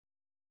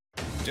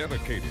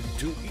dedicated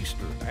to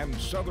eastern and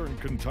southern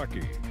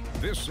Kentucky.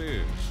 This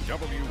is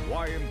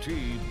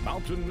WYMT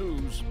Mountain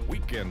News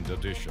Weekend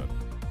Edition.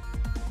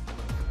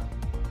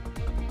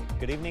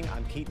 Good evening,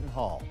 I'm Keaton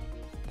Hall.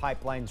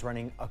 Pipelines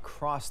running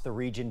across the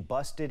region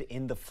busted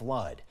in the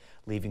flood,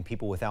 leaving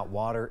people without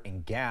water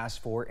and gas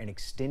for an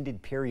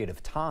extended period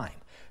of time.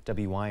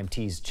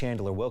 WYMT's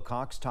Chandler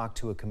Wilcox talked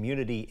to a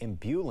community in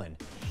Bulin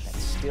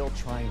that's still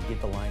trying to get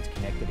the lines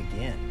connected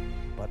again,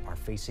 but are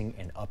facing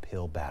an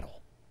uphill battle.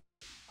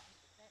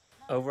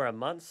 Over a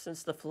month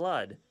since the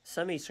flood,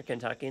 some eastern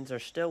Kentuckians are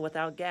still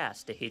without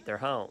gas to heat their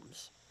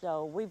homes.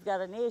 So we've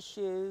got an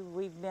issue.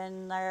 We've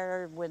been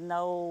there with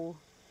no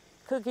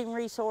cooking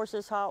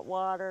resources, hot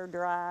water,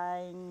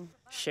 drying.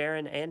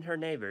 Sharon and her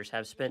neighbors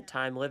have spent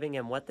time living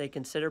in what they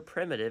consider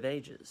primitive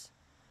ages.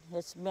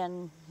 It's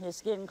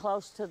getting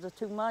close to the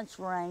 2 months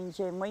range,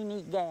 and we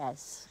need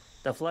gas.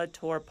 The flood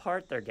tore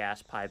apart their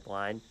gas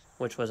pipeline,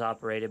 which was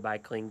operated by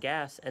Clean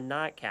Gas in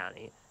Knott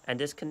County, and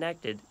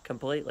disconnected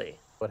completely.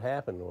 What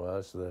happened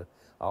was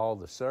all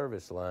the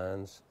service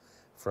lines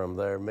from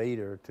their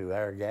meter to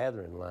our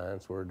gathering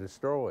lines were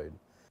destroyed.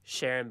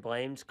 Sharon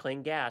blames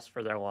Clean Gas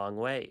for their long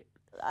wait.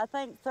 I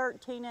think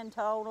 13 in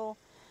total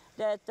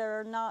that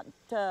they're not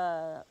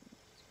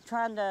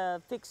trying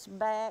to fix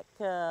back.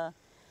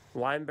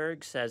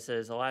 Weinberg says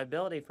there's a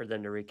liability for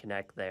them to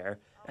reconnect there,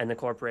 and the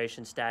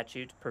corporation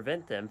statutes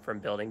prevent them from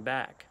building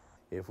back.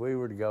 If we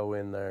were to go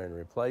in there and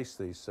replace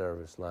these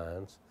service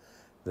lines,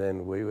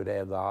 then we would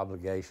have the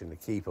obligation to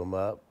keep them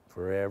up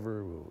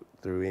forever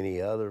through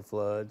any other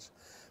floods.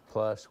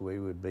 Plus, we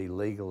would be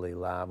legally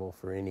liable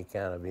for any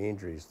kind of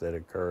injuries that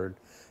occurred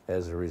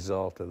as a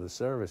result of the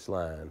service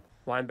line.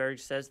 Weinberg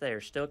says they are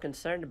still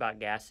concerned about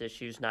gas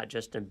issues not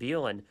just in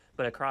Bulin,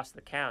 but across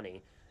the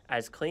county,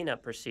 as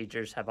cleanup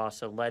procedures have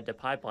also led to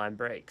pipeline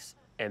breaks.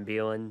 In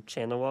Bulin,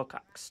 Chandler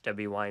Wilcox,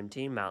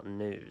 WYMT Mountain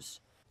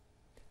News.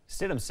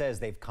 Stidham says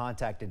they've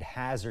contacted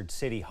Hazard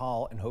City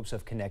Hall in hopes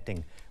of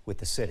connecting with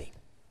the city.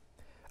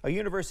 A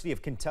University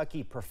of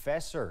Kentucky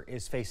professor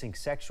is facing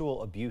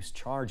sexual abuse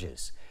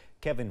charges.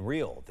 Kevin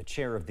Reel, the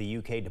chair of the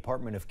UK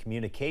Department of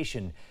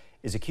Communication,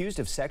 is accused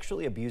of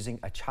sexually abusing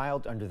a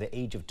child under the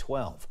age of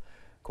 12.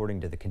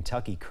 According to the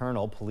Kentucky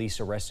Colonel, police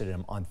arrested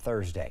him on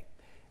Thursday.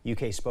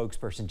 UK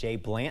spokesperson Jay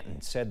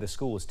Blanton said the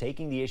school is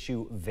taking the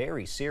issue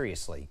very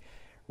seriously.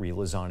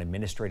 Reel is on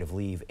administrative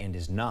leave and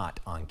is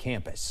not on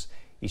campus.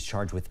 He's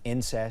charged with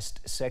incest,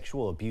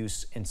 sexual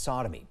abuse, and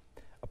sodomy.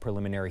 A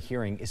preliminary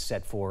hearing is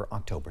set for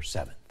October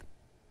 7th.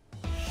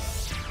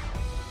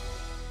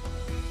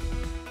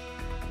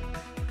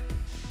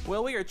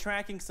 Well, we are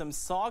tracking some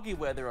soggy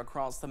weather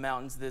across the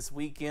mountains this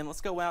weekend.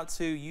 Let's go out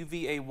to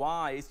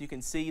UVAY. As you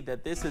can see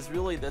that this is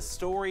really the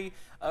story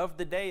of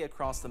the day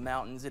across the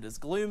mountains. It is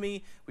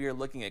gloomy. We are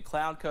looking at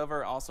cloud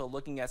cover, also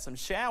looking at some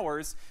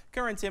showers.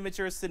 Current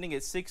temperature is sitting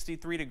at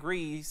 63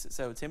 degrees,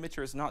 so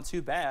temperature is not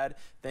too bad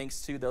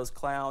thanks to those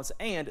clouds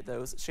and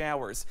those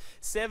showers.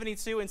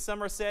 72 in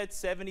Somerset,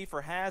 70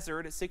 for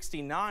Hazard,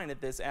 69 at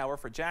this hour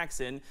for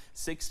Jackson,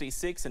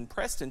 66 in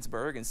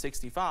Prestonsburg, and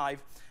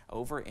 65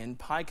 over in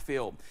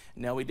Pikeville.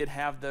 Now, we did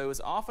have those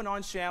off and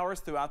on showers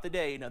throughout the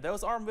day. Now,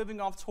 those are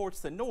moving off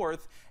towards the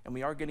north, and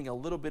we are getting a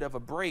little bit of a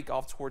break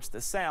off towards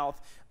the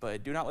south,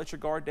 but do not let your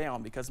guard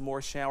down because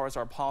more showers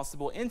are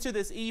possible into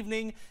this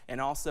evening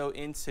and also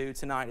into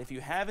tonight. If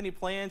you have any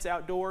plans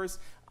outdoors,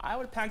 I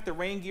would pack the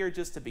rain gear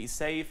just to be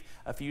safe.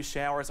 A few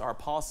showers are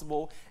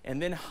possible,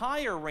 and then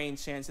higher rain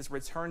chances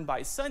return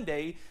by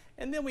Sunday.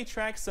 And then we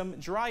track some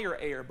drier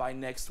air by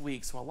next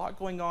week. So a lot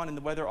going on in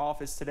the weather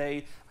office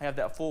today. I have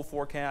that full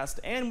forecast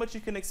and what you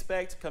can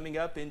expect coming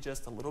up in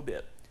just a little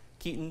bit.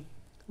 Keaton.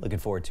 Looking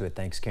forward to it.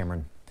 Thanks,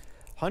 Cameron.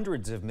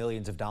 Hundreds of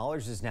millions of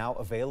dollars is now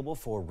available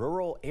for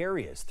rural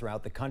areas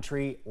throughout the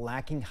country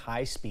lacking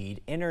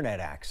high-speed internet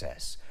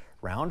access.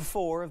 Round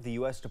 4 of the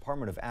U.S.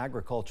 Department of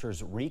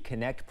Agriculture's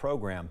Reconnect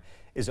program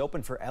is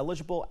open for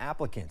eligible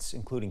applicants,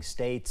 including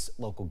states,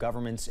 local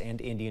governments,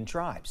 and Indian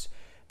tribes.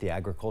 The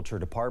Agriculture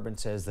Department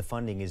says the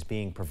funding is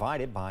being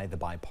provided by the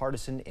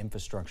bipartisan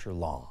infrastructure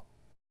law.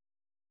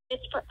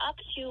 It's for up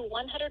to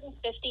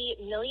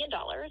 $150 million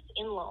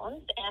in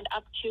loans and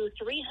up to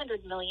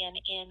 $300 million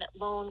in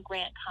loan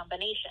grant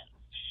combinations.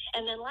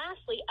 And then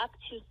lastly, up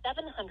to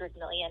 $700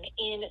 million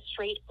in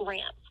straight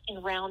grants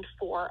in round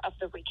 4 of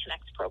the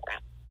Reconnect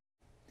program.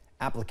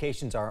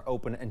 Applications are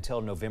open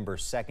until November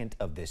 2nd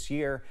of this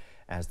year.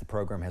 As the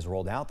program has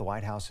rolled out, the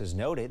White House has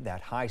noted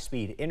that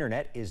high-speed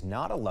internet is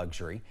not a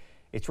luxury.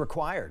 It's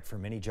required for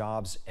many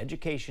jobs,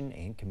 education,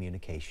 and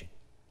communication.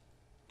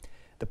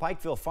 The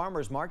Pikeville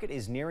Farmers Market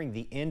is nearing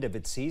the end of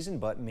its season,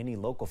 but many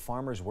local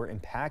farmers were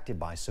impacted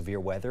by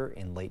severe weather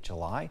in late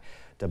July.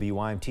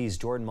 WYMT's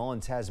Jordan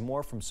Mullins has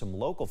more from some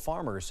local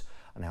farmers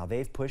on how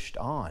they've pushed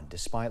on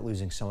despite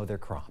losing some of their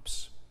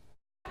crops.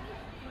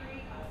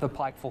 The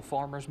Pikeville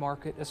Farmers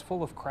Market is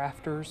full of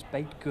crafters,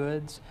 baked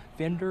goods,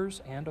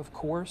 vendors, and of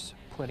course,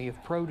 plenty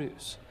of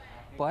produce.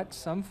 But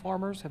some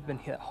farmers have been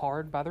hit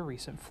hard by the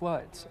recent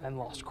floods and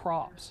lost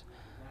crops.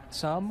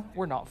 Some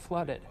were not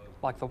flooded,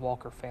 like the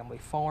Walker family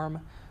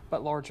farm,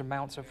 but large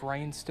amounts of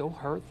rain still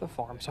hurt the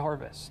farm's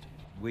harvest.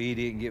 We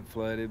didn't get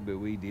flooded, but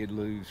we did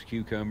lose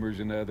cucumbers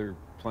and other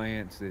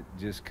plants that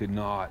just could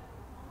not.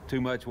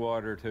 Too much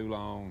water, too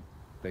long,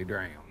 they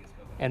drowned.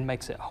 And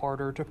makes it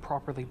harder to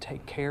properly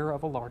take care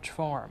of a large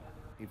farm.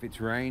 If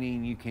it's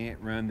raining, you can't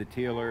run the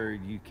tiller,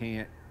 you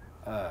can't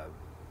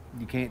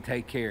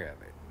take care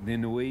of it.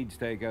 Then the weeds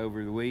take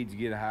over, the weeds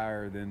get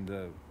higher than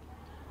the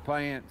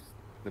plants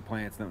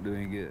don't do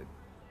any good.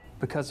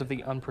 Because of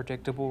the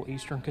unpredictable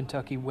eastern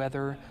Kentucky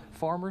weather,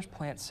 farmers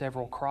plant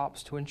several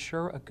crops to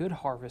ensure a good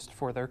harvest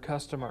for their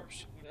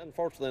customers.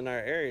 Unfortunately, in our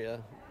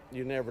area,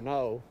 you never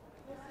know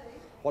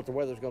what the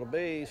weather's going to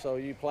be, so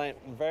you plant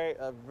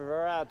a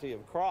variety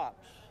of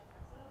crops,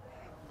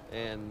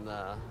 and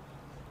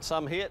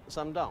some hit,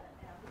 some don't.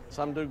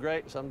 Some do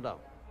great, some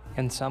don't.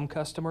 And some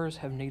customers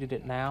have needed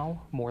it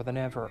now more than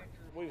ever.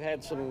 We've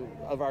had some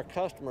of our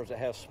customers that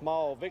have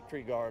small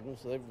victory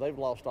gardens. They've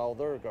lost all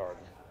their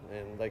garden,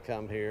 and they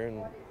come here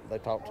and they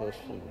talk to us,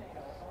 and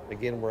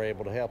again, we're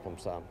able to help them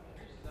some.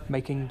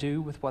 Making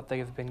do with what they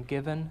have been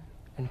given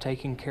and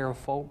taking care of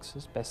folks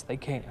as best they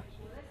can.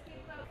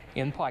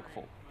 In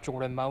Pikeville,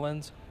 Jordan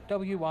Mullins,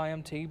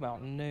 WYMT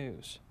Mountain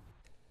News.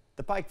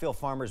 The Pikeville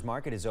Farmers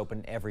Market is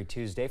open every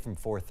Tuesday from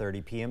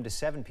 4:30 p.m. to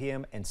 7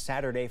 p.m. and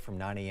Saturday from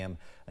 9 a.m.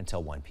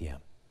 until 1 p.m.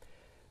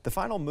 The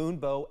final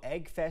Moonbow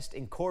Egg Fest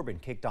in Corbin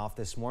kicked off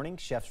this morning.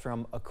 Chefs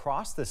from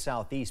across the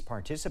Southeast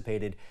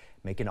participated,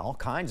 making all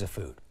kinds of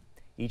food.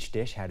 Each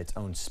dish had its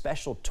own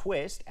special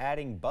twist,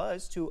 adding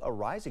buzz to a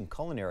rising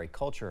culinary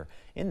culture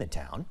in the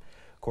town.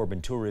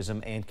 Corbin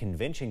Tourism and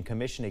Convention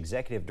Commission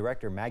Executive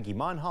Director Maggie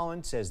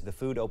Monholland says the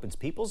food opens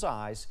people's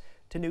eyes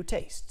to new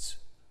tastes.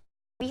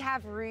 We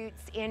have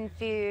roots in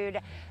food,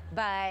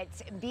 but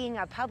being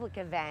a public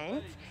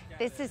event,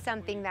 this is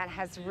something that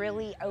has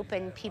really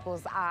opened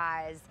people's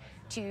eyes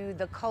to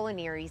the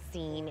culinary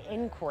scene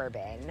in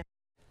Corbin.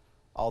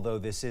 Although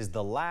this is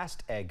the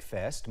last Egg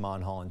Fest,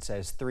 Monholland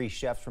says 3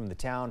 chefs from the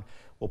town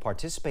will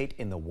participate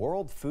in the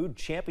World Food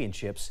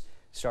Championships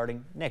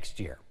starting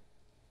next year.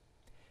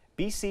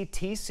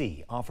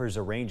 BCTC offers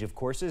a range of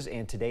courses,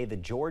 and today the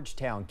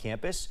Georgetown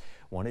campus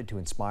wanted to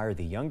inspire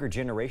the younger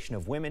generation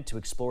of women to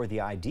explore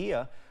the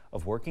idea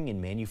of working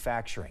in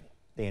manufacturing.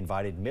 They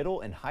invited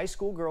middle and high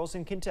school girls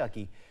in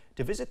Kentucky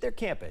to visit their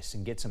campus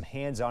and get some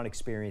hands-on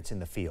experience in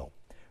the field.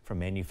 From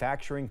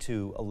manufacturing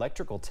to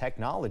electrical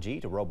technology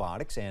to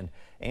robotics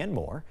and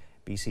more,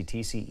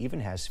 BCTC even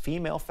has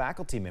female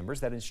faculty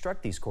members that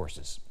instruct these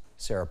courses.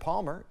 Sarah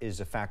Palmer is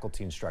a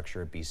faculty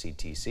instructor at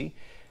BCTC.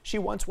 She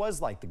once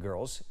was like the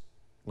girls,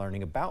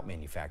 learning about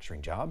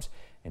manufacturing jobs,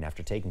 and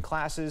after taking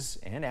classes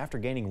and after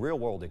gaining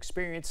real-world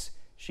experience,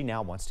 she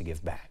now wants to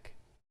give back.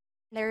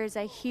 There is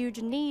a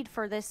huge need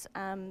for this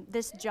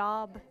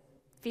job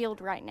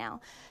field right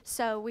now.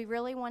 So we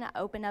really want to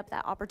open up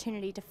that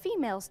opportunity to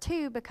females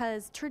too,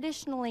 because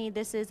traditionally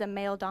this is a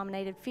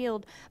male-dominated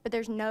field, but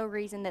there's no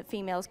reason that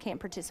females can't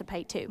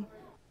participate too.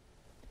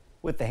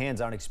 With the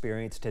hands-on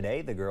experience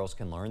today, the girls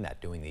can learn that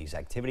doing these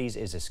activities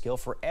is a skill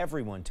for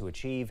everyone to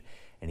achieve,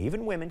 and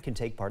even women can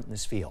take part in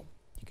this field.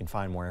 You can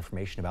find more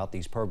information about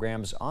these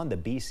programs on the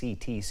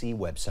BCTC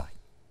website.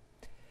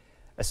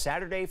 A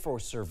Saturday for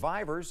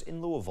survivors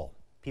in Louisville.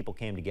 People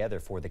came together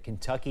for the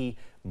Kentucky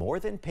More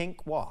Than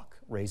Pink Walk,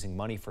 raising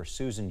money for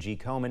Susan G.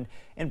 Komen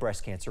and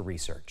breast cancer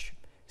research.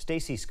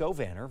 Stacy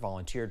Scovanner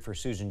volunteered for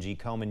Susan G.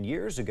 Komen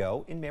years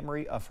ago in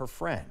memory of her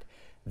friend.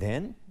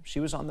 Then she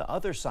was on the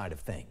other side of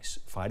things,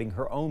 fighting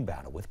her own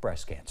battle with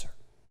breast cancer.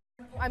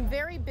 I'm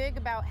very big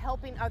about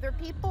helping other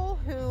people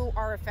who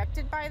are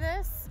affected by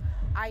this.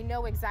 I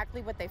know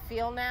exactly what they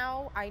feel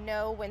now. I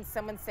know when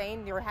someone's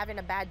saying you're having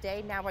a bad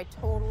day, now I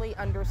totally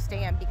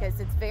understand, because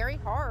it's very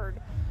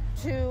hard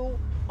to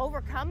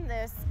overcome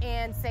this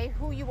and say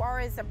who you are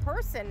as a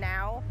person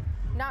now,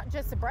 not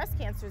just a breast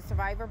cancer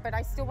survivor, but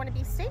I still want to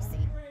be Stacy.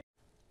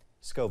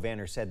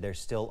 Scovanner said there's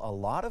still a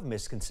lot of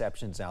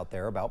misconceptions out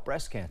there about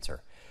breast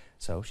cancer,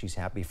 so she's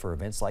happy for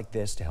events like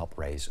this to help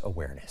raise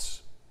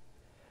awareness.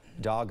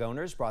 Dog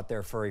owners brought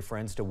their furry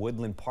friends to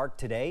Woodland Park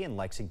today in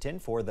Lexington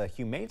for the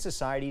Humane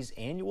Society's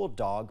annual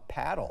dog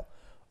paddle.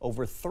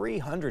 Over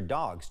 300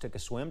 dogs took a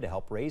swim to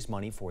help raise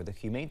money for the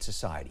Humane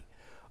Society.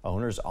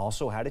 Owners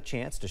also had a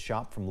chance to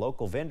shop from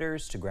local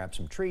vendors to grab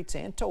some treats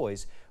and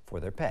toys for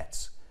their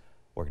pets.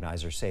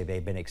 Organizers say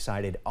they've been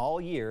excited all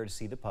year to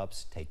see the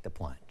pups take the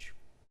plunge.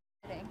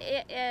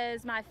 It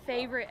is my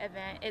favorite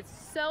event. It's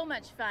so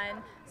much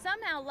fun.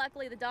 Somehow,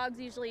 luckily, the dogs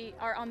usually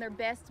are on their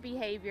best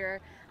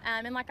behavior.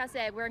 And like I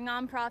said, we're a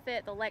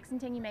nonprofit, the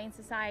Lexington Humane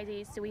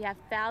Society, so we have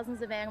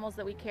thousands of animals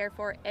that we care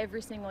for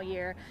every single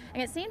year.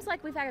 And it seems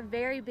like we've had a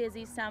very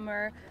busy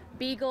summer.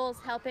 Beagles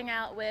helping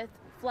out with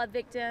flood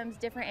victims,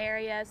 different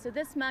areas. So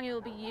this money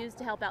will be used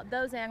to help out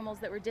those animals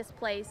that were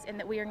displaced and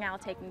that we are now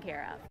taking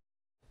care of.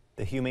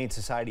 The Humane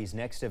Society's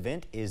next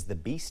event is the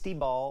Beastie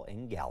Ball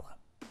and Gala.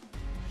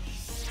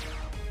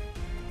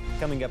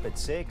 Coming up at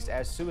 6,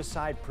 as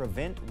Suicide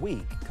Prevent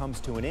Week comes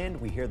to an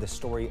end, we hear the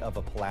story of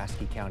a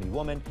Pulaski County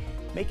woman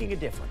making a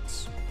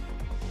difference.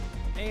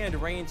 And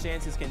rain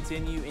chances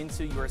continue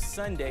into your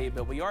Sunday,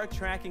 but we are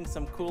tracking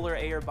some cooler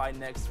air by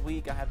next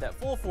week. I have that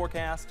full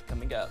forecast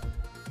coming up.